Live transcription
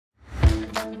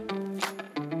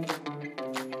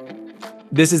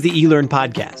This is the eLearn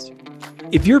podcast.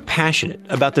 If you're passionate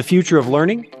about the future of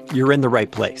learning, you're in the right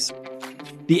place.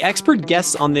 The expert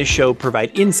guests on this show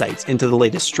provide insights into the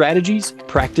latest strategies,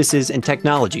 practices, and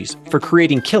technologies for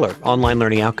creating killer online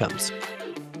learning outcomes.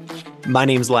 My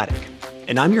name's Ladek,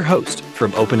 and I'm your host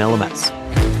from OpenLMS.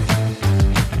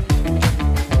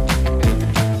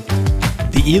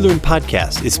 The eLearn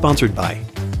podcast is sponsored by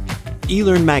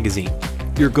eLearn Magazine,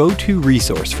 your go-to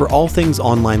resource for all things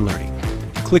online learning.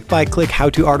 Click-by-click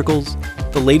how-to articles,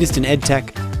 the latest in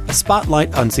EdTech, a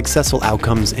spotlight on successful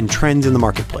outcomes and trends in the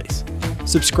marketplace.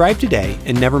 Subscribe today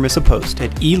and never miss a post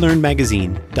at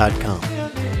elearnmagazine.com.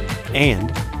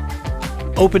 And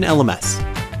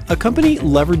OpenLMS, a company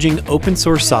leveraging open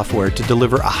source software to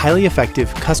deliver a highly effective,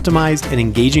 customized, and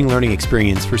engaging learning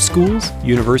experience for schools,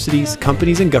 universities,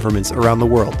 companies, and governments around the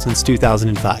world since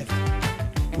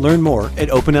 2005. Learn more at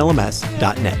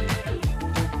openlms.net.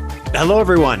 Hello,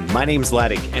 everyone. My name's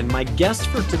Ladek, and my guest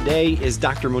for today is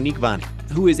Dr. Monique Vanni,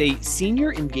 who is a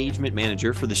Senior Engagement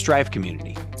Manager for the Strive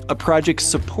community, a project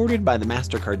supported by the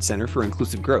MasterCard Center for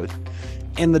Inclusive Growth,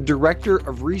 and the Director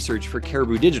of Research for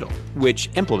Caribou Digital, which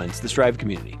implements the Strive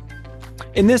community.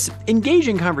 In this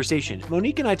engaging conversation,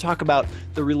 Monique and I talk about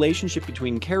the relationship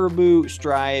between Caribou,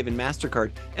 Strive, and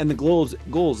MasterCard, and the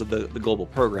goals of the global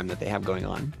program that they have going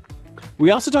on.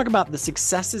 We also talk about the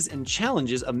successes and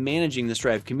challenges of managing the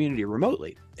Strive community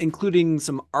remotely, including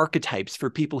some archetypes for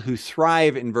people who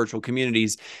thrive in virtual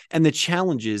communities and the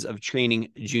challenges of training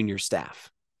junior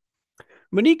staff.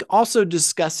 Monique also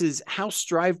discusses how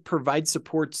Strive provides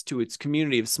supports to its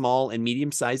community of small and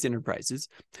medium-sized enterprises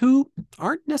who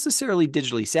aren't necessarily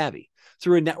digitally savvy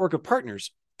through a network of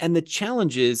partners and the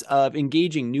challenges of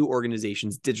engaging new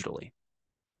organizations digitally.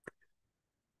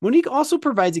 Monique also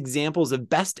provides examples of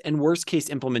best and worst case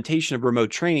implementation of remote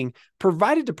training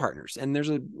provided to partners. And there's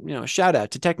a shout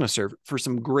out to TechnoServe for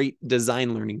some great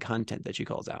design learning content that she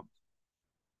calls out.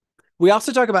 We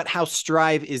also talk about how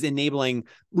Strive is enabling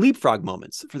leapfrog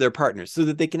moments for their partners so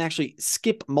that they can actually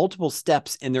skip multiple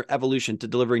steps in their evolution to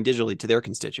delivering digitally to their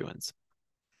constituents.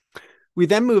 We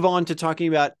then move on to talking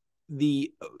about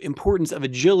the importance of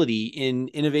agility in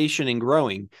innovation and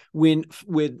growing when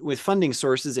with funding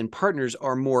sources and partners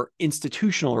are more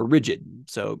institutional or rigid.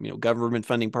 So, government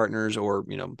funding partners or,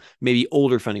 maybe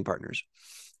older funding partners,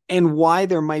 and why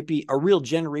there might be a real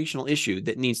generational issue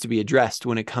that needs to be addressed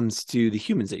when it comes to the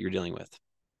humans that you're dealing with.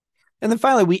 And then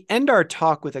finally, we end our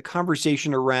talk with a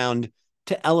conversation around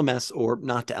to LMS or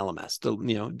not to LMS,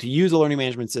 to use a learning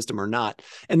management system or not,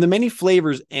 and the many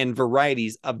flavors and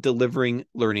varieties of delivering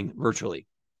learning virtually.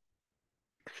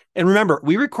 And remember,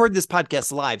 we record this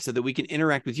podcast live so that we can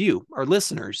interact with you, our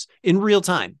listeners, in real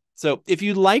time. So if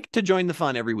you'd like to join the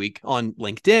fun every week on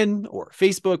LinkedIn or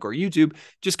Facebook or YouTube,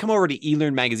 just come over to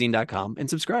elearnmagazine.com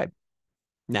and subscribe.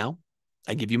 Now,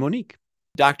 I give you Monique.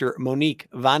 Dr. Monique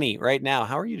Vanni right now.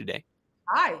 How are you today?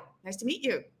 Hi, nice to meet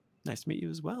you. Nice to meet you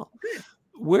as well. Good.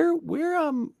 Where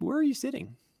are you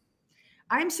sitting?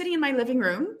 I'm sitting in my living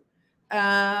room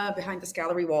behind this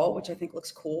gallery wall, which I think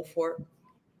looks cool for.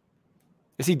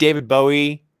 I see David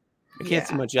Bowie. I can't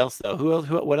see much else though.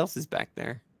 What else is back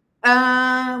there?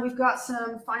 We've got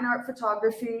some fine art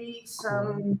photography,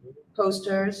 some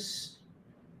posters,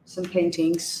 some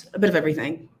paintings, a bit of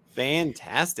everything.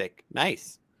 Fantastic.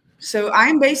 Nice. So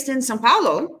I'm based in São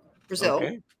Paulo, Brazil.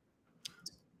 Okay.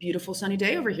 Beautiful sunny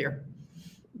day over here.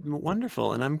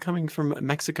 Wonderful. And I'm coming from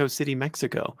Mexico City,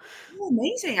 Mexico. Oh,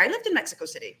 amazing. I lived in Mexico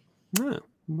City. Oh,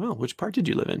 well, which part did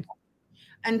you live in?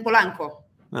 In Polanco.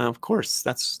 Of course.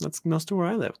 That's most of where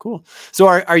I live. Cool. So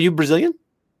are you Brazilian?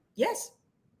 Yes.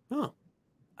 Oh,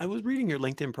 I was reading your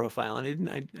LinkedIn profile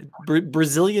and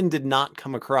Brazilian did not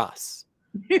come across.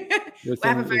 I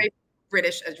have a very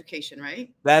British education,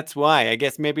 right? That's why. I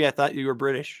guess maybe I thought you were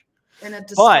British. And a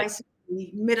decisively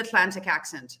mid-Atlantic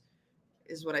accent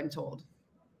is what I'm told,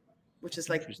 which is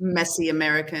like messy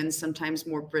American, sometimes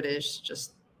more British,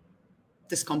 just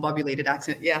discombobulated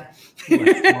accent. Yeah.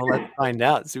 Well, let's find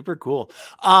out. Super cool.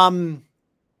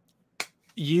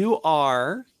 You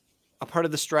are a part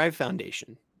of the Strive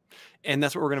Foundation, and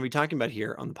that's what we're going to be talking about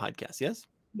here on the podcast. Yes?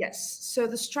 Yes. So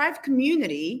the Strive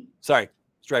community.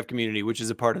 Strive community, which is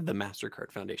a part of the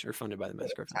MasterCard Foundation or funded by the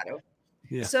MasterCard Foundation.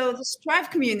 Yeah. So the Strive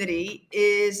community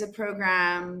is a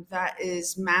program that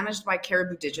is managed by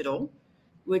Caribou Digital,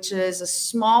 which is a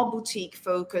small boutique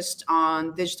focused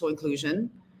on digital inclusion,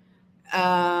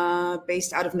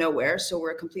 based out of nowhere. So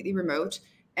we're completely remote.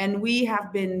 And we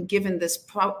have been given this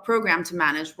program to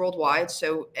manage worldwide,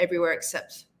 so everywhere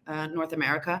except North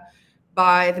America,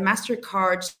 by the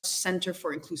MasterCard Center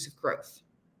for Inclusive Growth.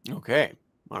 Okay.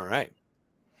 All right.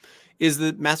 Is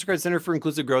the MasterCard Center for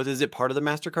Inclusive Growth, is it part of the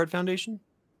MasterCard Foundation?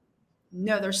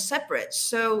 No, they're separate.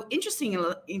 So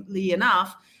interestingly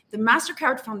enough, the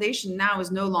MasterCard Foundation now is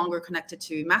no longer connected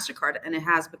to MasterCard, and it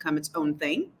has become its own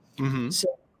thing. So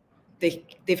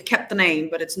they've kept the name,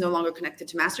 but it's no longer connected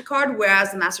to MasterCard,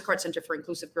 whereas the MasterCard Center for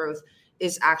Inclusive Growth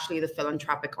is actually the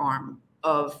philanthropic arm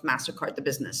of MasterCard, the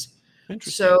business.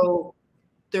 So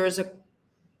there is a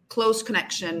close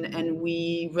connection, and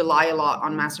we rely a lot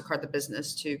on MasterCard, the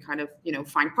business, to kind of, you know,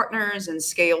 find partners and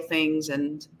scale things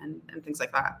and things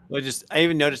like that. Well, I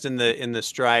even noticed in the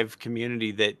Strive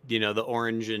community that, you know, the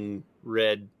orange and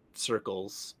red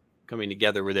circles coming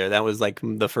together were there. That was like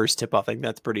the first tip off. I think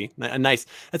that's pretty nice.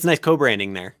 That's nice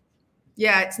co-branding there.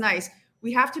 Yeah, it's nice.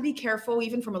 We have to be careful,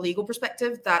 even from a legal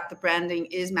perspective, that the branding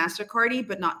is MasterCardy,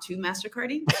 but not too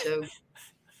MasterCardy. So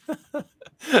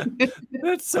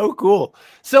that's so cool.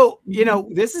 So, you know,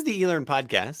 this is the eLearn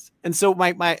podcast. And so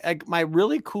my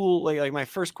really cool, like my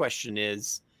first question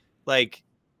is, like,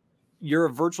 you're a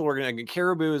virtual organization.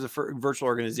 Caribou is a virtual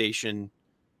organization.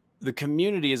 The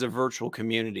community is a virtual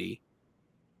community.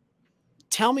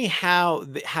 Tell me how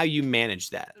you manage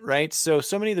that, right? So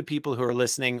many of the people who are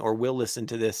listening or will listen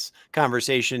to this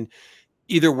conversation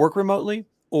either work remotely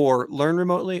or learn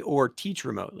remotely or teach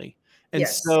remotely. And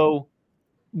so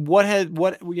what have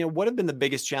been the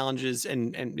biggest challenges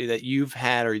and that you've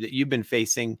had or that you've been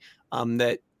facing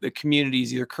that the community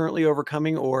is either currently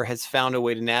overcoming or has found a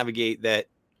way to navigate that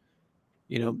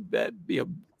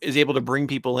is able to bring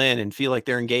people in and feel like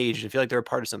they're engaged and feel like they're a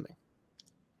part of something?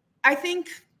 I think,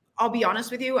 I'll be honest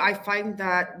with you, I find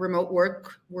that remote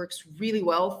work works really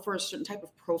well for a certain type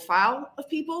of profile of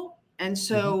people. And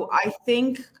so I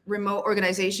think remote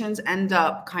organizations end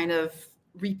up kind of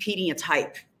repeating a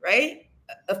type, right,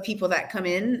 of people that come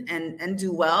in and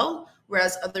do well,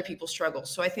 whereas other people struggle.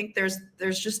 So I think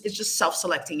it's just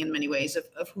self-selecting in many ways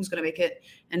of who's going to make it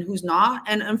and who's not.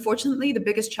 And unfortunately, the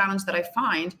biggest challenge that I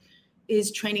find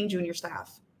is training junior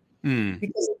staff.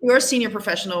 Because if you're a senior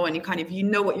professional and you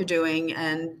know what you're doing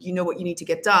and you know what you need to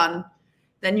get done,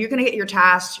 then you're going to get your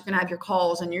tasks, you're going to have your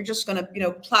calls, and you're just going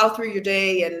to, plow through your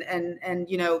day and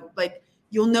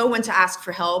you'll know when to ask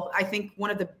for help. I think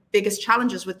one of the biggest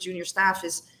challenges with junior staff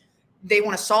is they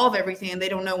want to solve everything and they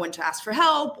don't know when to ask for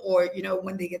help, or,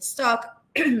 when they get stuck.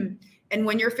 And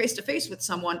when you're face to face with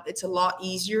someone, it's a lot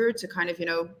easier to kind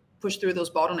of, push through those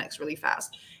bottlenecks really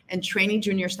fast. And training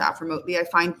junior staff remotely, I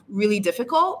find really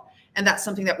difficult. And that's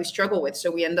something that we struggle with. So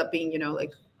we end up being,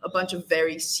 like a bunch of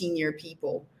very senior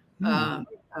people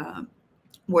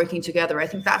working together. I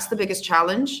think that's the biggest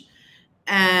challenge.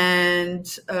 And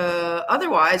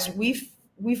otherwise, we've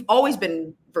always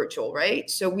been virtual, right?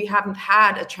 So we haven't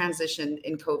had a transition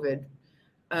in COVID.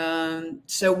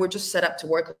 So we're just set up to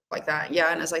work like that.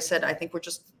 Yeah. And as I said, I think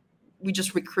we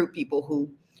just recruit people who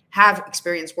have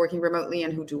experience working remotely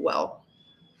and who do well.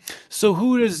 So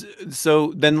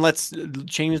then let's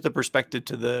change the perspective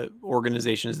to the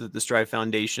organizations that the Strive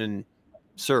Foundation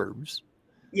serves.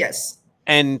 Yes.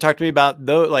 And talk to me about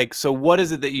those, so what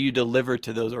is it that you deliver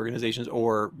to those organizations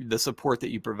or the support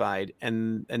that you provide?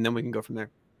 And then we can go from there.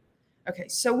 Okay.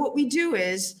 So what we do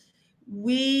is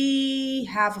we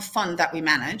have a fund that we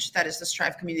manage, that is the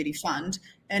Strive Community Fund,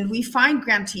 and we find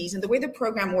grantees. And the way the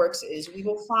program works is we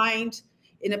will find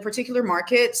in a particular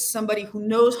market somebody who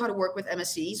knows how to work with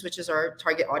MSEs, which is our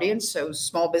target audience, so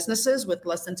small businesses with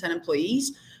less than 10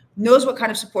 employees, knows what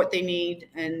kind of support they need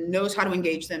and knows how to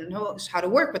engage them, knows how to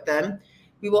work with them.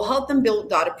 We will help them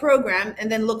build out a program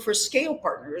and then look for scale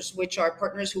partners, which are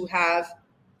partners who have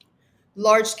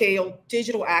large scale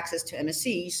digital access to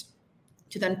MSEs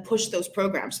to then push those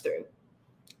programs through.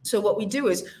 So what we do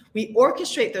is we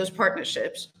orchestrate those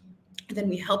partnerships and then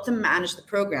we help them manage the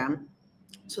program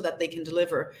so that they can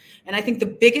deliver. And I think the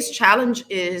biggest challenge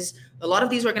is a lot of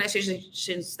these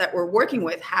organizations that we're working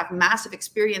with have massive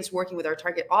experience working with our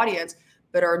target audience,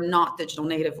 but are not digital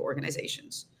native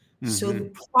organizations. So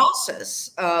the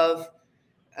process of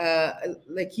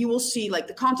you will see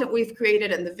the content we've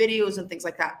created and the videos and things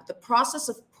like that, but the process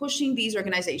of pushing these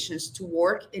organizations to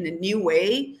work in a new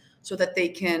way so that they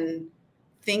can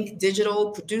think digital,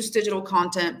 produce digital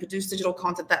content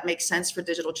that makes sense for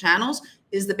digital channels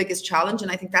is the biggest challenge.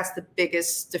 And I think that's the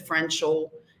biggest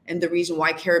differential and the reason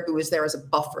why Caribou is there as a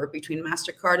buffer between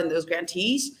MasterCard and those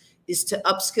grantees, is to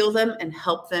upskill them and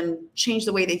help them change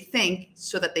the way they think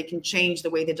so that they can change the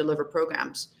way they deliver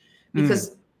programs.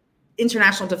 Because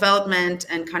international development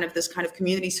and this kind of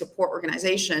community support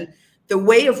organization, the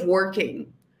way of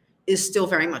working is still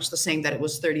very much the same that it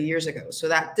was 30 years ago. So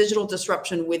that digital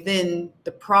disruption within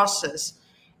the process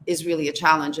is really a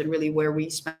challenge and really where we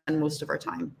spend most of our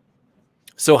time.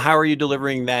 So how are you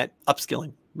delivering that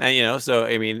upskilling? So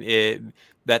I mean,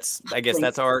 I guess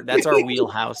that's our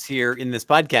wheelhouse here in this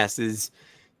podcast is,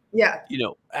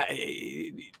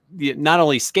 not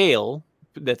only scale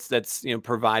that's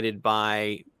provided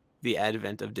by the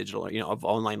advent of digital, of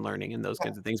online learning and those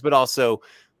kinds of things, but also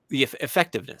the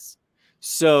effectiveness.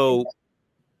 So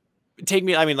take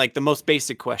me, I mean, like the most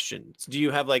basic questions. Do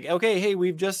you have like, okay, hey,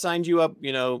 we've just signed you up,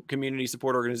 community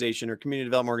support organization or community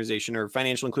development organization or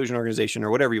financial inclusion organization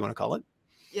or whatever you want to call it.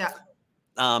 Yeah.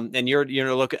 And you're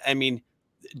look, I mean,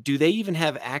 do they even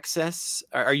have access?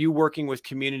 Are you working with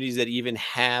communities that even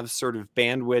have sort of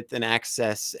bandwidth and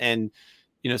access and,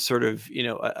 sort of,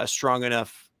 a strong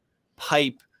enough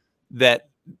pipe that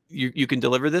you can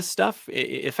deliver this stuff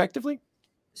effectively?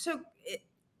 So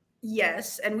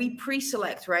yes. And we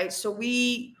pre-select, right? So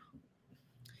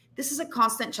this is a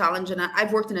constant challenge. And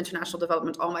I've worked in international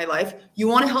development all my life. You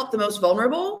want to help the most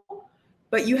vulnerable,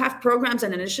 but you have programs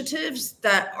and initiatives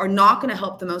that are not going to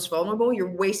help the most vulnerable.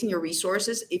 You're wasting your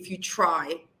resources if you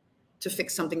try to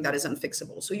fix something that is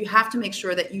unfixable. So you have to make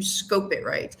sure that you scope it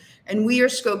right. And we are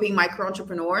scoping micro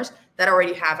entrepreneurs that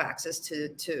already have access to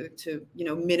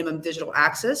minimum digital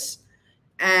access.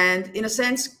 And in a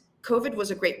sense, COVID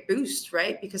was a great boost,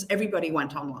 right? Because everybody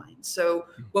went online. So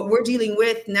what we're dealing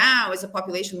with now is a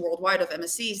population worldwide of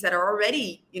MSCs that are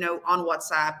already, on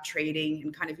WhatsApp trading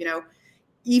and kind of,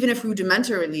 even if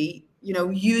rudimentarily,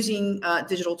 using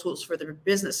digital tools for their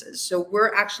businesses. So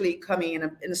we're actually coming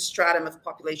in a stratum of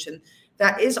population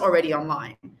that is already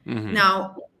online. Mm-hmm.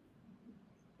 Now,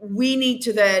 we need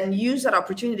to then use that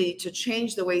opportunity to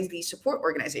change the ways these support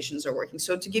organizations are working.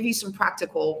 So to give you some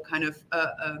practical kind of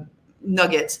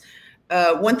nuggets,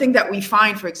 one thing that we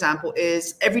find, for example,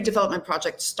 is every development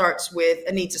project starts with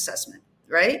a needs assessment,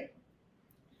 right?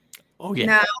 Oh, yeah.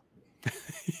 Now,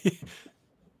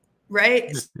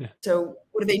 right? Yeah. So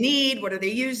what do they need? What are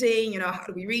they using? How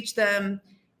do we reach them?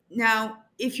 Now,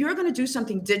 if you're going to do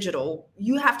something digital,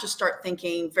 you have to start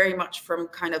thinking very much from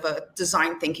kind of a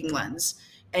design thinking lens.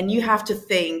 And you have to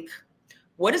think,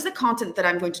 what is the content that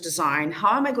I'm going to design?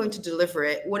 How am I going to deliver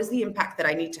it? What is the impact that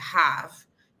I need to have?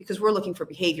 Because we're looking for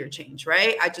behavior change,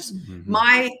 right?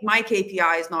 My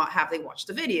KPI is not have they watched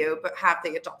the video, but have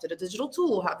they adopted a digital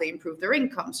tool? Have they improved their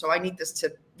income? So I need this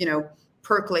to,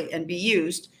 percolate and be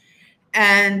used.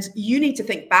 And you need to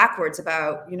think backwards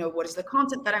about, what is the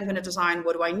content that I'm going to design?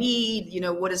 What do I need?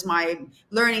 What is my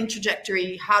learning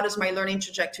trajectory? How does my learning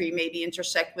trajectory maybe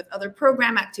intersect with other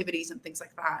program activities and things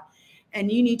like that? And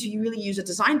you need to really use a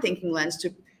design thinking lens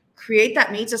to create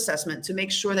that needs assessment to make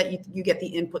sure that you get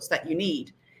the inputs that you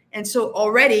need. And so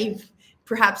already,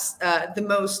 perhaps the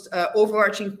most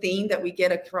overarching theme that we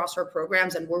get across our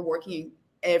programs, and we're working in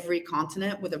every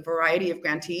continent with a variety of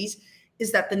grantees, is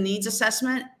that the needs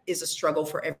assessment is a struggle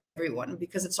for everyone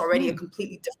because it's already a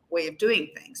completely different way of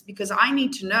doing things. Because I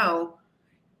need to know,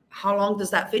 how long does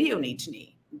that video need to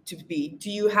be? Do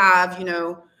you have,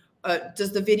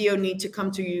 does the video need to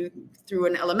come to you through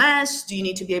an LMS? Do you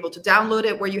need to be able to download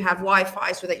it where you have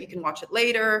Wi-Fi so that you can watch it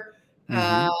later?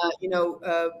 What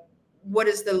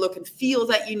is the look and feel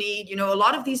that you need? A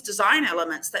lot of these design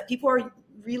elements that people are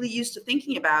really used to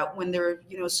thinking about when they're,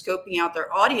 scoping out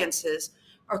their audiences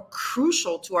are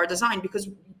crucial to our design, because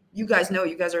you guys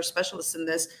are specialists in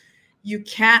this. You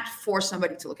can't force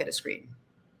somebody to look at a screen.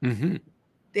 Mm-hmm.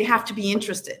 They have to be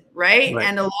interested, right?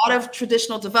 And a lot of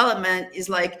traditional development is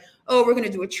like, oh, we're going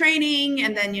to do a training.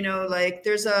 And then,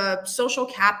 there's a social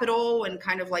capital and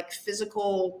kind of like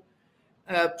physical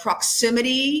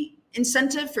proximity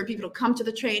incentive for people to come to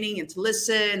the training and to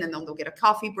listen, and then they'll get a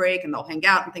coffee break and they'll hang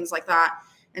out and things like that.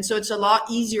 And so it's a lot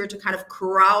easier to kind of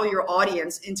corral your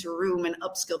audience into a room and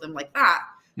upskill them like that.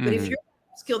 Mm-hmm. But if you're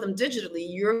upskill them digitally,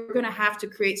 you're going to have to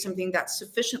create something that's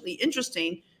sufficiently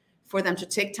interesting for them to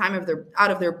take time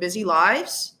out of their busy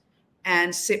lives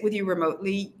and sit with you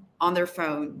remotely on their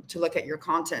phone to look at your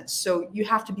content. So you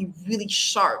have to be really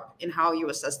sharp in how you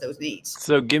assess those needs.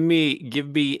 So give me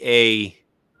a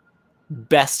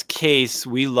best case.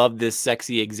 We love this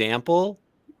sexy example,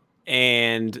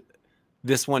 and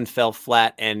this one fell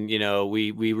flat, and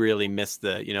we really missed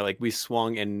the we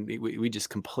swung and we just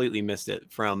completely missed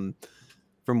it from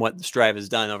what Strive has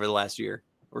done over the last year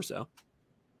or so.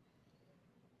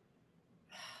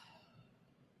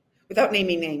 Without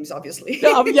naming names, obviously.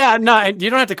 No, yeah, no, you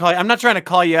don't have to call. I'm not trying to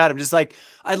call you out. I'm just like,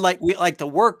 we like the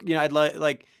work. I'd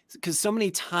like because so many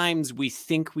times we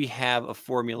think we have a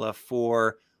formula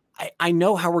for. I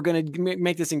know how we're going to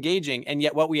make this engaging, and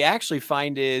yet what we actually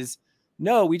find is,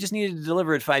 no, we just needed to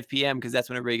deliver at 5 p.m. because that's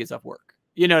when everybody gets off work.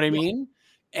 You know what I mean?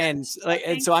 And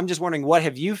so I'm just wondering, what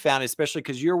have you found, especially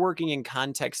because you're working in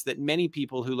contexts that many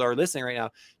people who are listening right now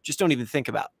just don't even think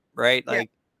about, right? Like,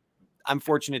 I'm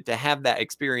fortunate to have that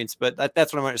experience, but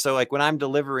that's what I'm. So like when I'm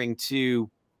delivering to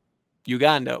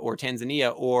Uganda or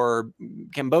Tanzania or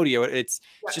Cambodia, it's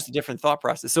just a different thought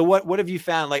process. So what have you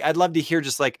found? Like, I'd love to hear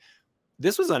just like,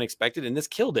 this was unexpected and this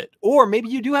killed it. Or maybe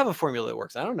you do have a formula that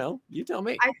works. I don't know. You tell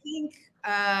me. I think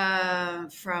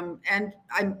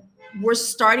we're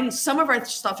starting, some of our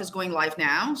stuff is going live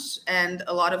now, and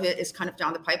a lot of it is kind of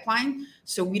down the pipeline.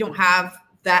 So we don't have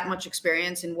that much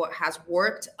experience in what has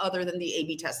worked other than the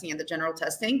A/B testing and the general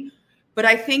testing. But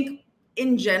I think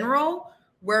in general,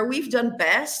 where we've done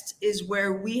best is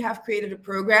where we have created a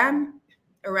program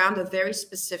around a very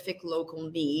specific local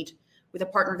need with a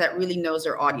partner that really knows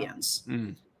their audience.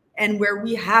 And where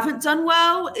we haven't done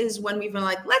well is when we've been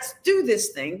like, let's do this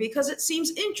thing because it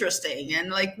seems interesting. And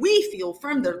like, we feel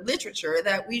from the literature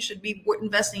that we should be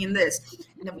investing in this.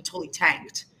 And then we totally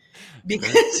tanked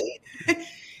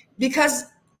because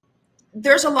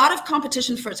there's a lot of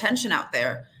competition for attention out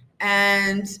there.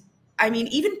 And I mean,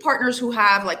 even partners who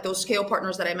have like those scale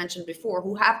partners that I mentioned before,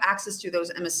 who have access to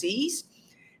those MSCs,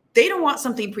 they don't want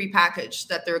something prepackaged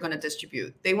that they're going to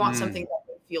distribute. They want something that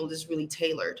they feel is really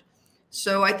tailored.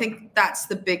 So I think that's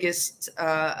the biggest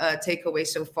takeaway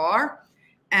so far.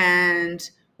 And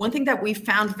one thing that we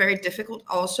found very difficult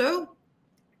also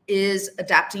is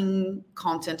adapting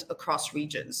content across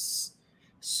regions.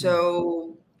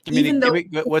 So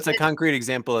what's a concrete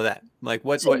example of that? Like a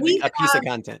piece of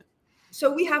content? So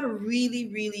we have a really,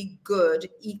 really good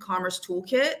e-commerce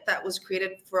toolkit that was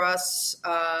created for us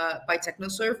by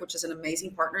TechnoServe, which is an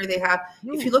amazing partner they have.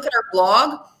 If you look at our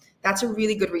blog, that's a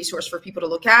really good resource for people to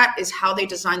look at, is how they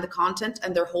design the content,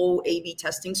 and their whole A/B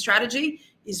testing strategy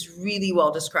is really well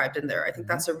described in there. I think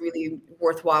that's a really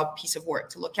worthwhile piece of work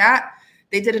to look at.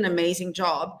 They did an amazing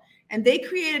job. And they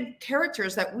created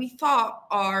characters that we thought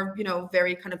are,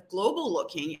 very kind of global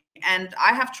looking. And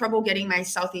I have trouble getting my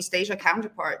Southeast Asia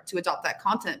counterpart to adopt that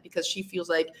content because she feels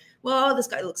like, well, this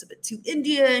guy looks a bit too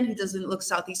Indian. He doesn't look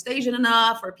Southeast Asian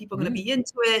enough. Are people going to be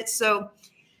into it? So,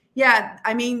 yeah,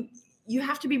 I mean, you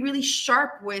have to be really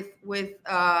sharp with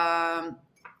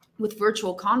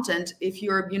virtual content if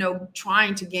you're,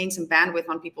 trying to gain some bandwidth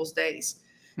on people's days.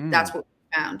 That's what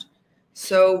we found.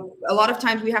 So a lot of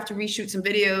times we have to reshoot some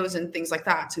videos and things like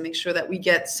that to make sure that we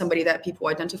get somebody that people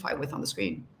identify with on the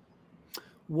screen.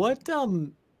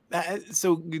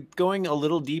 So going a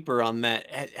little deeper on that,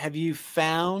 have you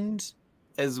found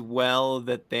as well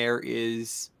that there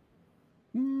is,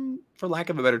 for lack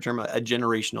of a better term, a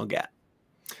generational gap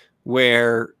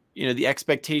where, the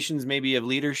expectations maybe of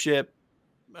leadership,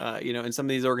 in some of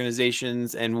these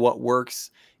organizations and what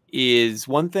works is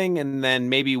one thing. And then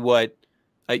maybe what,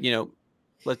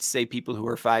 let's say people who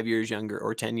are 5 years younger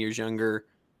or 10 years younger,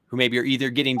 who maybe are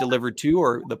either getting delivered to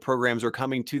or the programs are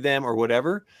coming to them or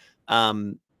whatever.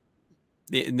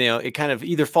 It kind of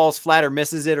either falls flat or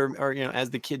misses it, or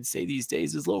as the kids say these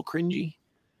days, is a little cringy.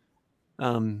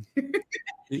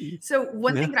 So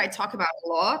one thing that I talk about a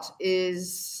lot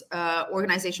is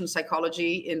organizational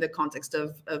psychology in the context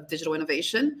of digital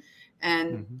innovation.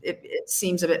 And it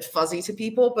seems a bit fuzzy to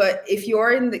people, but if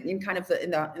you're in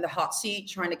the hot seat,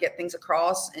 trying to get things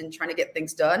across and trying to get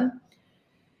things done,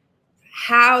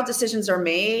 how decisions are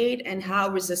made and how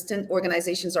resistant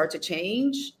organizations are to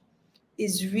change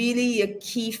is really a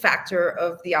key factor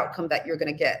of the outcome that you're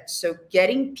going to get. So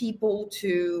getting people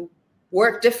to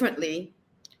work differently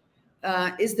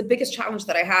is the biggest challenge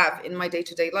that I have in my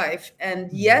day-to-day life.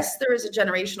 And yes, there is a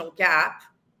generational gap.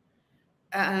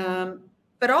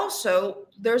 But also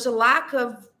there's a lack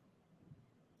of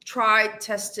tried,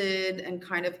 tested, and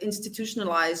kind of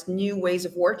institutionalized new ways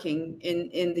of working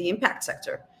in the impact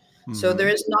sector. So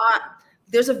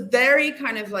there's a very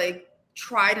kind of like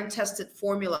tried and tested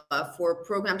formula for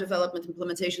program development,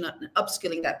 implementation, and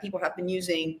upskilling that people have been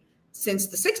using since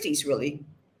the 60s, really.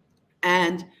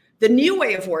 And the new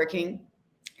way of working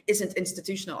isn't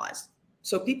institutionalized.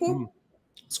 So people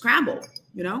scramble,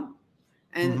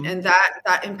 and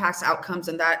that impacts outcomes,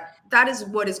 and that is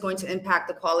what is going to impact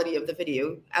the quality of the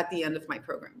video at the end of my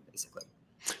program, basically.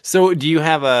 So do you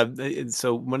have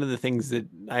one of the things that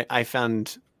I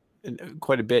found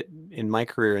quite a bit in my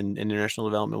career in international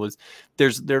development was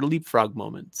there are leapfrog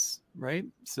moments, right?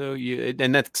 So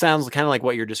and that sounds kind of like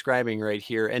what you're describing right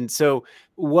here. And so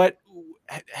what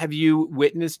have you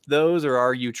witnessed those, or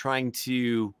are you trying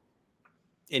to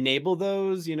enable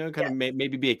those, of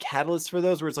maybe be a catalyst for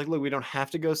those, where it's like, look, we don't have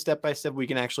to go step by step. We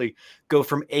can actually go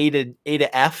from A to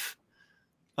F.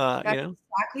 That's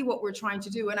exactly what we're trying to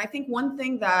do. And I think one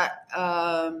thing that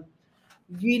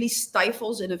really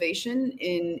stifles innovation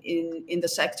in the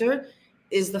sector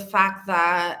is the fact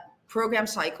that program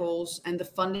cycles and the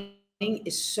funding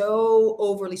is so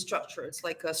overly structured. It's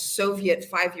like a Soviet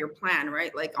 5-year plan,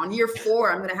 right? Like on year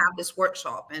 4, I'm going to have this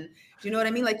workshop. And do you know what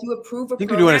I mean? Like you approve a I think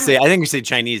program. I think we say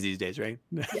Chinese these days, right?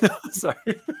 Yeah. Sorry.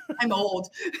 I'm old.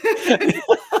 You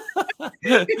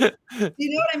know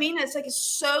what I mean? It's like, it's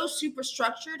so super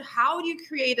structured. How do you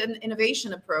create an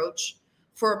innovation approach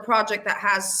for a project that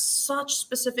has such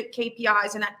specific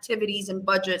KPIs and activities and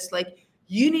budgets? Like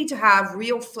you need to have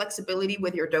real flexibility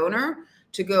with your donor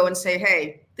to go and say,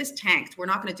 hey, this tanked. We're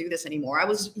not going to do this anymore.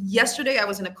 Yesterday I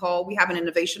was in a call. We have an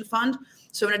innovation fund.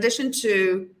 So in addition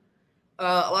to a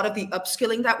lot of the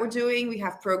upskilling that we're doing, we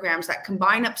have programs that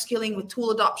combine upskilling with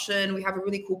tool adoption. We have a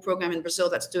really cool program in Brazil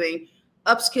that's doing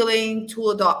upskilling,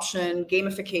 tool adoption,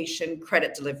 gamification,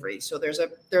 credit delivery. So there's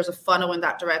a funnel in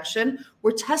that direction.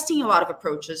 We're testing a lot of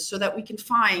approaches so that we can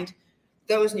find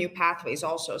those new pathways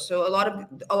also. So a lot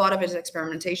of it is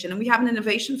experimentation. And we have an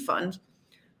innovation fund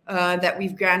that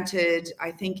we've granted,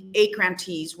 I think, 8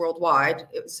 grantees worldwide.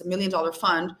 It's $1 million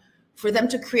fund for them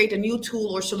to create a new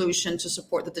tool or solution to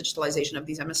support the digitalization of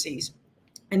these MSCs.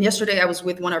 And yesterday I was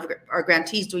with one of our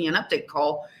grantees doing an update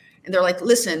call, and they're like,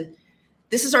 listen,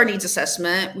 this is our needs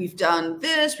assessment. We've done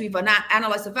this. We've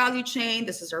analyzed the value chain.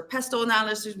 This is our pesto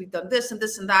analysis. We've done this and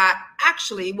this and that.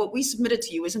 Actually, what we submitted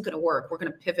to you isn't going to work. We're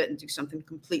going to pivot and do something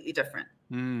completely different.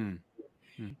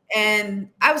 And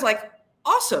I was like,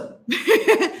 awesome.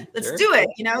 Let's do it.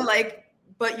 You know, like,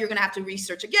 but you're going to have to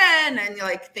research again and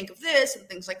like think of this and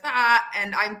things like that.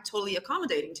 And I'm totally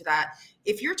accommodating to that.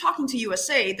 If you're talking to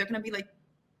USA, they're going to be like,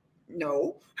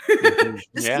 no, this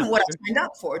isn't what I signed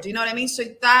up for. Do you know what I mean? So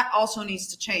that also needs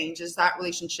to change, is that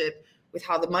relationship with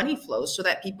how the money flows, so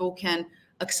that people can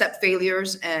accept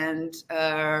failures and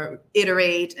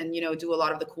iterate and, you know, do a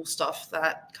lot of the cool stuff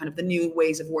that kind of the new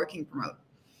ways of working promote.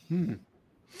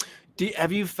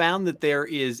 Have you found that there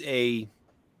is a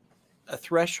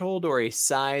threshold or a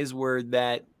size where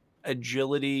that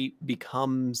agility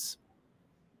becomes,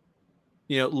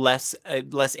 you know, less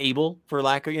able, for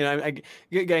lack of, you know,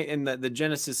 and the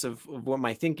genesis of what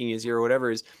my thinking is here or whatever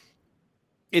is,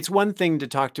 it's one thing to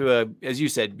talk to as you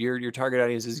said, your target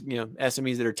audience is, you know,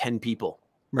 SMEs that are 10 people,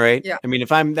 right? Yeah. I mean,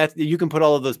 you can put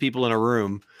all of those people in a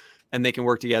room and they can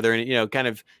work together, and, you know, kind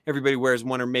of everybody wears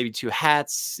 1 or maybe 2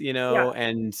 hats, you know,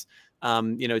 and,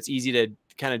 you know, it's easy to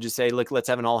kind of just say, look, let's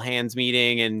have an all hands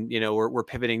meeting, and, you know, we're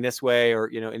pivoting this way,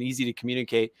 or, you know, and easy to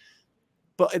communicate.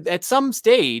 But at some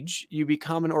stage, you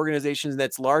become an organization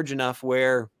that's large enough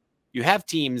where you have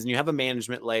teams and you have a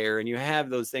management layer and you have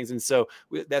those things. And so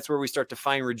that's where we start to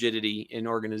find rigidity in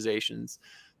organizations.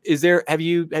 Have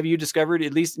you discovered,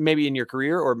 at least maybe in your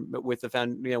career or with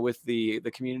with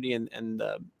the community and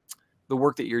the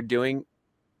work that you're doing,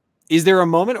 is there a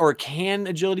moment, or can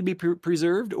agility be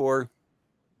preserved? Or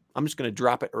I'm just going to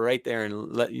drop it right there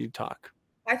and let you talk.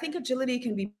 I think agility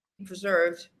can be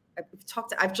preserved.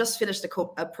 I've just finished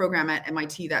a program at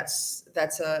MIT that's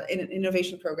an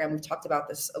innovation program. We've talked about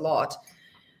this a lot.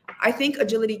 I think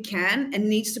agility can and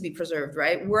needs to be preserved,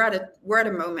 right? We're at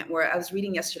a moment where I was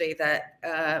reading yesterday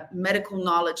that medical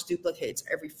knowledge duplicates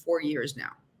every 4 years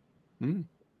now.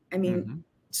 I mean,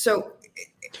 so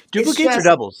duplicates or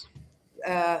doubles?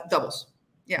 Doubles.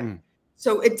 Yeah.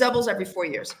 So it doubles every 4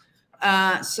 years.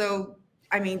 So,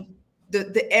 I mean,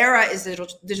 the era is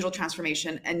digital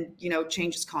transformation, and, you know,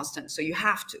 change is constant. So you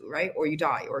have to, right? Or you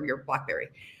die, or you're BlackBerry.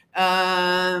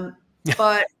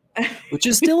 But which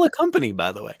is still a company,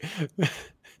 by the way.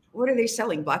 What are they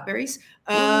selling? BlackBerries?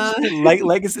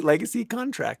 Legacy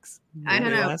contracts. I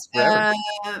don't know.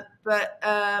 But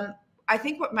I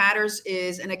think what matters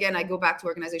is, and again, I go back to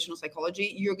organizational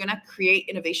psychology, you're going to create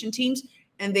innovation teams,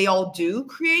 and they all do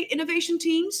create innovation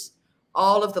teams.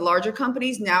 All of the larger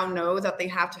companies now know that they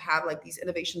have to have like these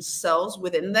innovation cells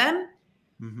within them.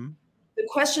 The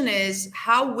question is,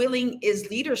 how willing is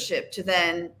leadership to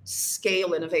then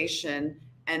scale innovation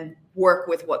and work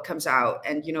with what comes out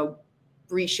and, you know,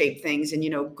 reshape things and, you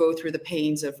know, go through the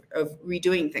pains of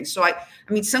redoing things. So I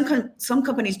mean, some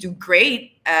companies do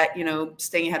great at, you know,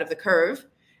 staying ahead of the curve.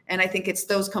 And I think it's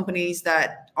those companies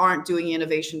that aren't doing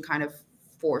innovation kind of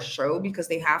for show because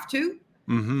they have to.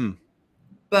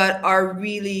 But are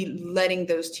really letting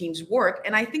those teams work.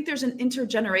 And I think there's an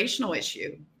intergenerational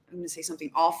issue. I'm going to say something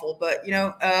awful, but, you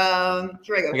know,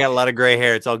 here I go. I got a lot of gray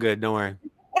hair. It's all good. Don't worry.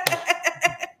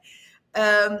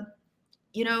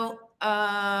 You know,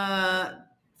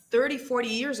 30, 40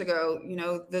 years ago, you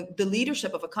know, the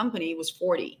leadership of a company was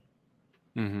 40.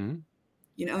 You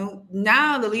know,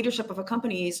 now the leadership of a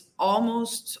company is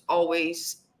almost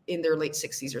always in their late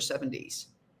 60s or 70s.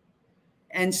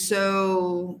 And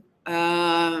so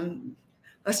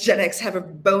us Gen X have a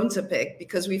bone to pick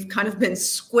because we've kind of been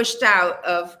squished out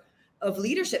of of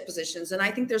leadership positions. And I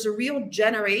think there's a real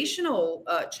generational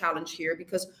challenge here,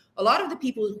 because a lot of the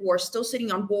people who are still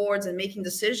sitting on boards and making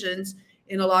decisions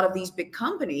in a lot of these big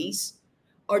companies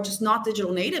are just not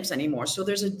digital natives anymore. So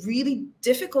there's a really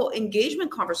difficult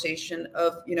engagement conversation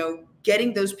of, you know,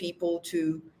 getting those people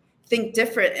to think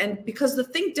different. And because the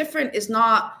think different is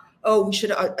not, oh, we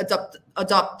should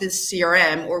adopt this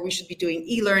CRM, or we should be doing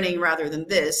e-learning rather than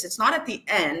this. It's not at the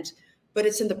end, but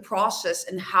it's in the process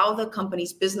and how the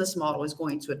company's business model is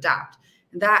going to adapt.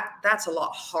 And that's a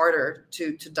lot harder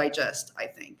to digest, I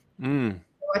think. So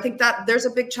I think that there's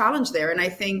a big challenge there. And I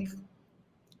think,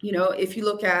 you know, if you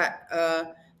look at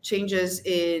changes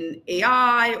in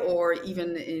AI, or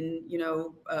even in, you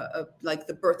know, like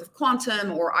the birth of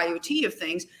quantum or IoT of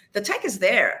things, the tech is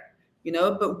there, you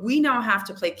know, but we now have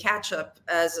to play catch up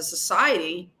as a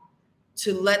society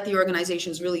to let the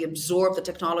organizations really absorb the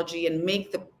technology and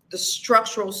make the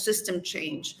structural system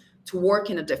change to work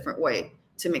in a different way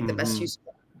to make the best use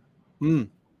of it.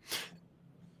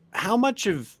 How much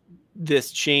of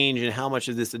this change and how much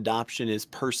of this adoption is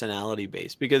personality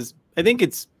based? Because I think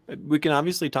we can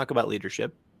obviously talk about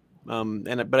leadership.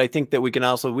 But I think that we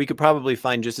could probably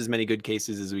find just as many good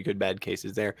cases as we could bad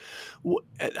cases there.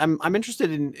 I'm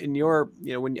interested in your,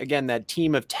 you know, when, again, that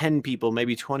team of 10 people,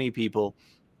 maybe 20 people,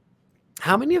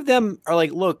 how many of them are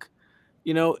like, look,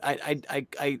 you know,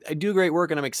 I do great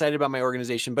work and I'm excited about my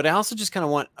organization, but I also just kind of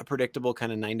want a predictable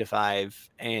kind of 9 to 5.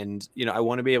 And, you know, I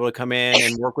want to be able to come in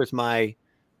and work with my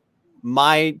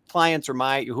clients or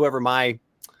whoever my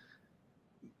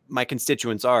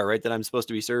constituents are, right, that I'm supposed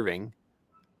to be serving.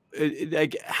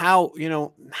 Like, how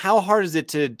hard is it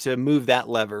to move that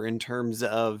lever in terms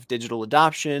of digital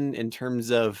adoption, in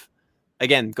terms of,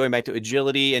 again, going back to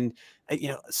agility? And, you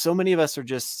know, so many of us are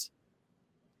just,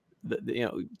 you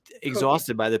know,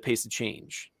 exhausted by the pace of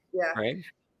change. Yeah. Right.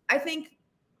 I think,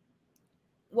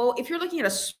 well, if you're looking at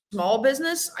a small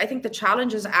business, I think the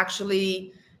challenge is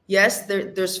actually, yes,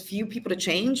 there's few people to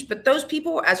change, but those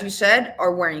people, as you said,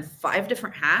 are wearing 5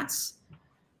 different hats.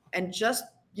 And just,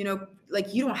 you know,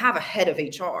 like, you don't have a head of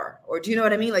HR, or do you know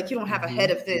what I mean? Like, you don't have a head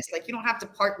of this, like, you don't have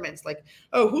departments, like,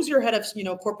 oh, who's your head of, you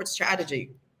know, corporate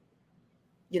strategy,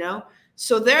 you know?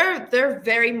 So they're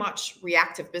very much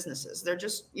reactive businesses. They're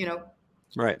just, you know,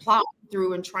 plowing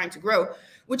through and trying to grow,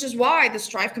 which is why the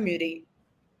Strive community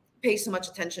pays so much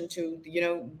attention to, you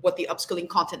know, what the upskilling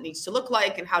content needs to look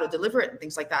like and how to deliver it and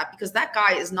things like that, because that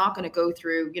guy is not going to go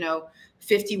through, you know,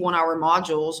 51-hour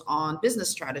modules on business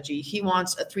strategy. He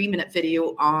wants a 3-minute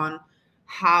video on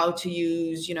how to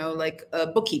use, you know, like a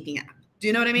bookkeeping app. Do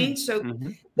you know what I mean? So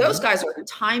those guys are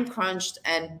time crunched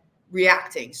and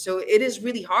reacting. So it is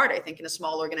really hard, I think, in a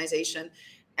small organization.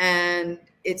 And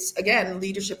it's, again,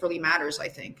 leadership really matters, I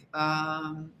think.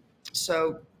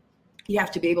 So you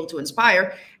have to be able to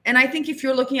inspire. And I think if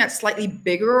you're looking at slightly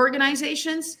bigger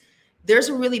organizations, there's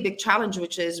a really big challenge,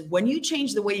 which is when you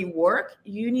change the way you work,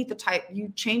 you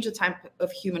change the type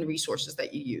of human resources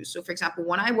that you use. So for example,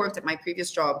 when I worked at my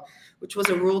previous job, which was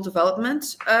a rural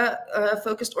development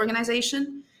focused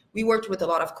organization, we worked with a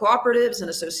lot of cooperatives and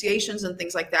associations and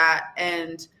things like that.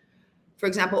 And for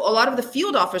example, a lot of the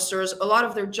field officers, a lot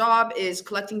of their job is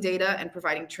collecting data and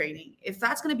providing training. If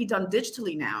that's going to be done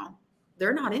digitally now,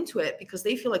 they're not into it because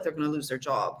they feel like they're going to lose their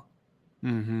job.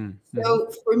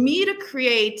 So for me to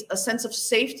create a sense of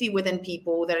safety within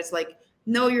people, that it's like,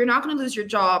 no, you're not going to lose your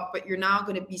job, but you're now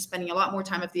going to be spending a lot more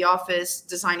time at the office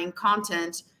designing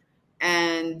content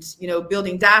and, you know,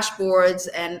 building dashboards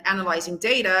and analyzing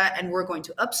data, and we're going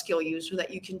to upskill you so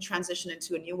that you can transition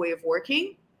into a new way of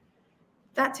working.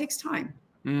 That takes time.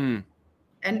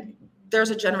 And there's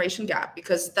a generation gap,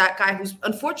 because that guy who's,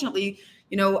 unfortunately,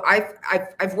 you know,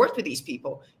 I've worked with these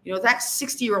people, you know, that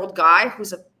 60-year-old guy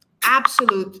who's an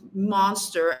absolute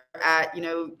monster at, you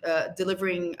know,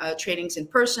 delivering trainings in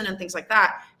person and things like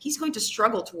that, he's going to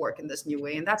struggle to work in this new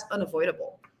way, and that's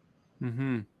unavoidable.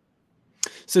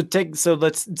 So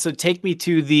take me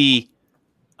to the,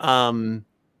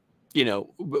 you know,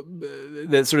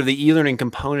 the sort of the e-learning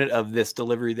component of this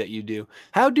delivery that you do.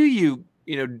 How do you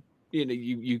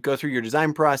go through your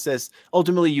design process?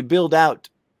 Ultimately, you build out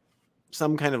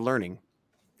some kind of learning.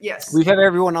 Yes. We've had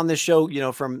everyone on this show, you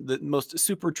know, from the most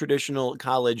super traditional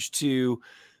college to,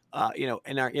 you know,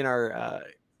 in our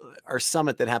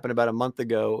summit that happened about a month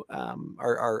ago,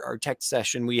 our tech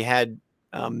session, we had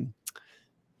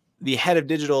the head of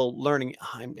digital learning,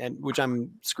 and which I'm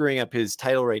screwing up his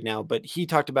title right now, but he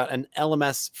talked about an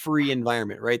LMS-free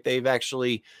environment, right? They've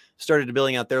actually started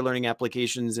building out their learning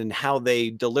applications and how they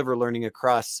deliver learning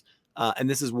across, and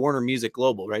this is Warner Music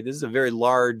Global, right? This is a very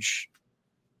large,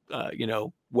 you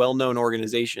know, well-known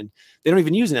organization. They don't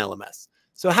even use an LMS.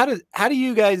 So how do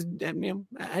you guys,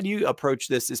 how do you approach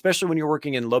this, especially when you're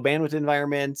working in low bandwidth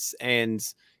environments and,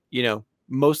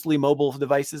 mostly mobile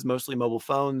devices, mostly mobile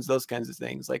phones, those kinds of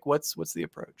things? Like what's the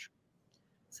approach?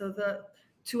 So the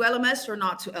to LMS or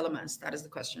not to LMS? That is the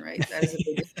question, right? That is a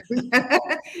big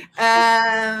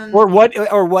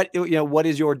what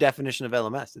is your definition of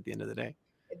LMS at the end of the day?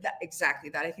 Exactly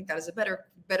that. I think that is a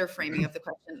better framing of the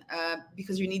question,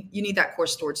 because you need that core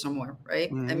stored somewhere,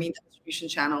 right? I mean, the distribution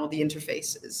channel, the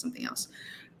interface is something else.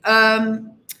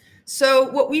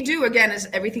 So what we do again is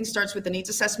everything starts with the needs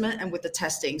assessment and with the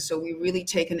testing. So we really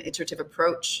take an iterative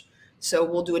approach. So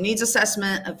we'll do a needs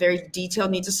assessment, a very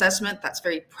detailed needs assessment that's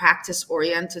very practice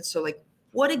oriented. So like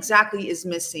what exactly is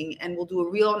missing, and we'll do a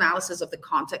real analysis of the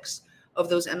context of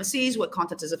those MSCs, what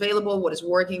content is available, what is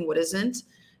working, what isn't.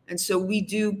 And so we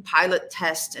do pilot,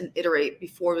 test, and iterate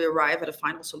before we arrive at a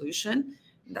final solution.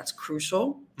 And that's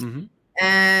crucial.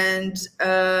 And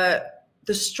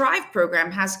the Strive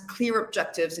program has clear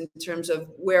objectives in terms of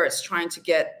where it's trying to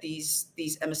get these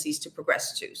MSCs to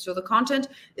progress to. So the content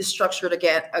is structured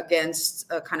against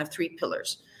kind of 3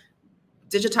 pillars: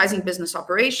 digitizing business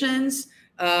operations,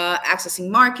 accessing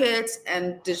markets,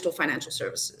 and digital financial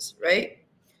services, right?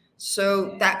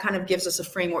 So that kind of gives us a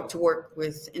framework to work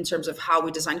with in terms of how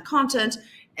we design content.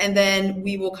 And then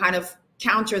we will kind of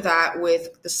counter that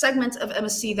with the segment of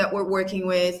MSC that we're working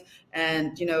with,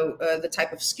 and the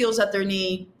type of skills that they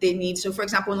need. So for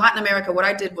example, in Latin America, what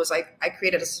I did was I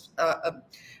created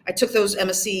I took those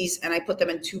MSCs and I put them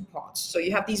in 2 pots. So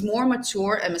you have these more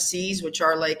mature MSCs, which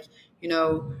are like,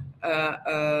 those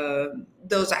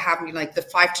that have like the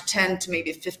 5 to 10 to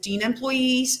maybe 15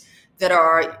 employees that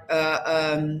are,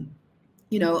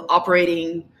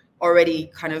 operating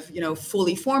already kind of,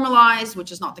 fully formalized,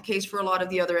 which is not the case for a lot of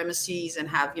the other MSCs, and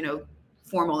have,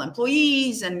 formal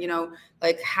employees and,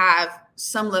 like have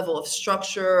some level of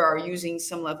structure, are using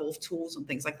some level of tools and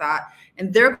things like that.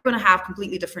 And they're going to have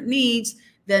completely different needs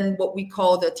than what we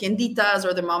call the tienditas,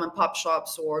 or the mom and pop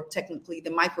shops, or technically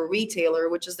the micro retailer,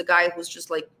 which is the guy who's just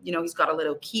like, he's got a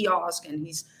little kiosk and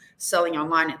he's selling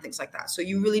online and things like that. So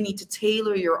you really need to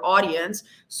tailor your audience.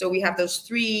 So we have those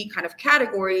 3 kind of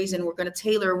categories, and we're going to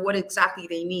tailor what exactly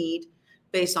they need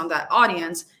based on that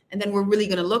audience. And then we're really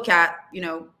going to look at,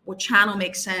 what channel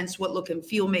makes sense, what look and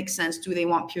feel makes sense. Do they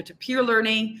want peer-to-peer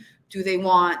learning? Do they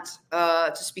want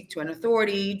to speak to an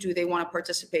authority? Do they want to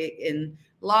participate in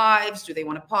lives? Do they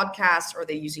want a podcast? Are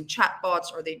they using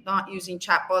chatbots? Are they not using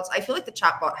chatbots? I feel like the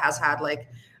chatbot has had like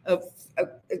a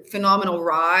phenomenal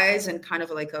rise, and kind of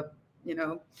like a,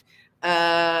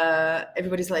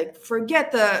 everybody's like,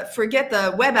 forget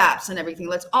the web apps and everything.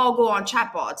 Let's all go on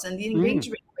chatbots. And the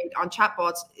engagement rate on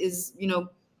chatbots is,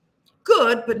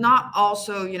 good, but not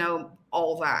also,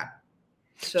 all that.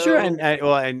 So, sure. And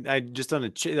I just on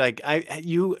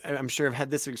I'm sure I've had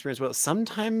this experience. Well,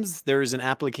 sometimes there's an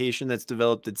application that's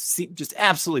developed that's just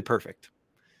absolutely perfect.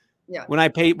 Yeah. When I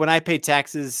pay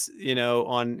taxes, through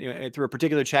a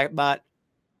particular chatbot,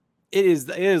 it is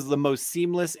the most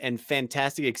seamless and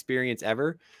fantastic experience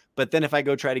ever. But then if I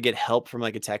go try to get help from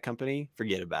like a tech company,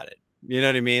 forget about it. You know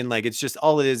what I mean? Like, it's just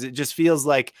all it is. It just feels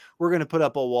like we're going to put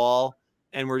up a wall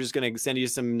and we're just going to send you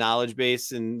some knowledge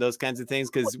base and those kinds of things.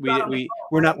 Cause we're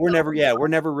never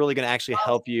really going to actually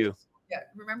help you. Yeah.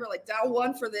 Remember, like dial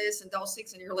 1 for this and dial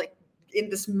 6, and you're like in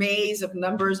this maze of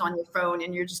numbers on your phone,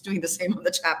 and you're just doing the same on the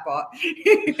chatbot.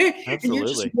 Absolutely. And you're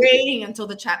just waiting until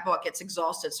the chatbot gets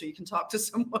exhausted so you can talk to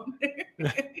someone.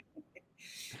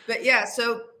 But yeah,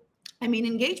 so I mean,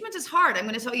 engagement is hard. I'm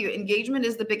going to tell you, engagement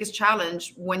is the biggest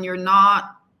challenge when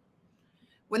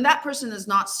that person is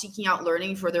not seeking out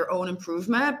learning for their own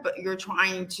improvement, but you're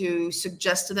trying to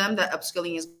suggest to them that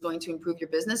upskilling is going to improve your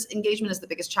business. Engagement is the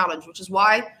biggest challenge, which is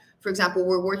why, for example,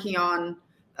 we're working on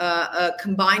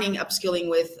combining upskilling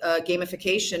with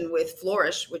gamification with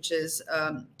Flourish, which is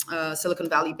a Silicon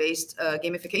Valley-based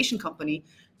gamification company,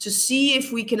 to see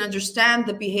if we can understand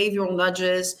the behavioral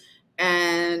nudges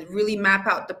and really map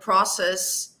out the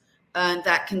process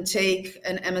that can take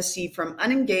an MSC from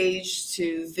unengaged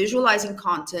to visualizing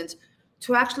content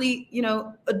to actually,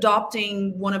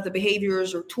 adopting one of the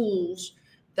behaviors or tools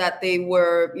that they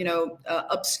were,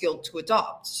 upskilled to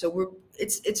adopt. So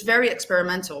it's very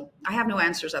experimental. I have no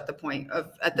answers at this point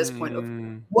of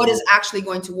what is actually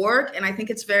going to work. And I think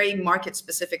it's very market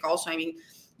specific also. I mean,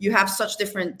 you have such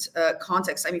different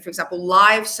contexts. I mean, for example,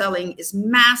 live selling is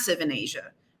massive in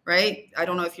Asia, right? I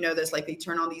don't know if you know this, like they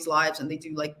turn on these lives and they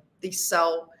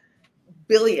sell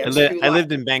billions. I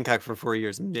lived in Bangkok for 4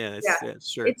 years. And yeah,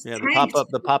 sure.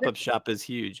 The pop-up shop is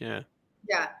huge. Yeah.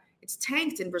 Yeah. It's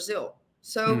tanked in Brazil.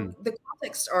 So the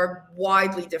contexts are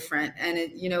widely different, and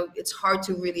it's hard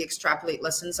to really extrapolate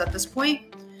lessons at this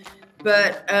point.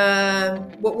 But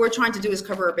what we're trying to do is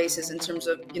cover our bases in terms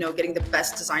of, getting the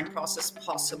best design process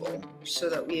possible so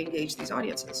that we engage these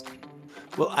audiences.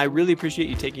 Well, I really appreciate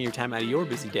you taking your time out of your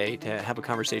busy day to have a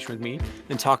conversation with me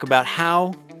and talk about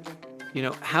how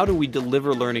do we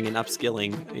deliver learning and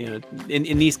upskilling,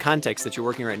 in these contexts that you're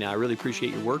working right now. I really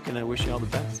appreciate your work, and I wish you all the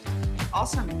best.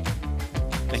 Awesome.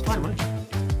 Thank you so much.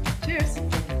 Cheers.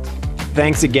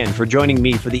 Thanks again for joining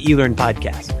me for the eLearn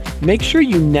podcast. Make sure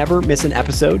you never miss an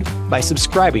episode by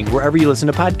subscribing wherever you listen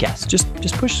to podcasts.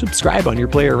 Just push subscribe on your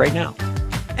player right now.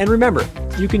 And remember,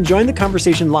 you can join the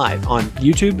conversation live on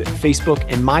YouTube, Facebook,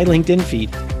 and my LinkedIn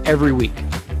feed every week.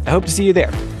 I hope to see you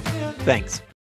there. Thanks.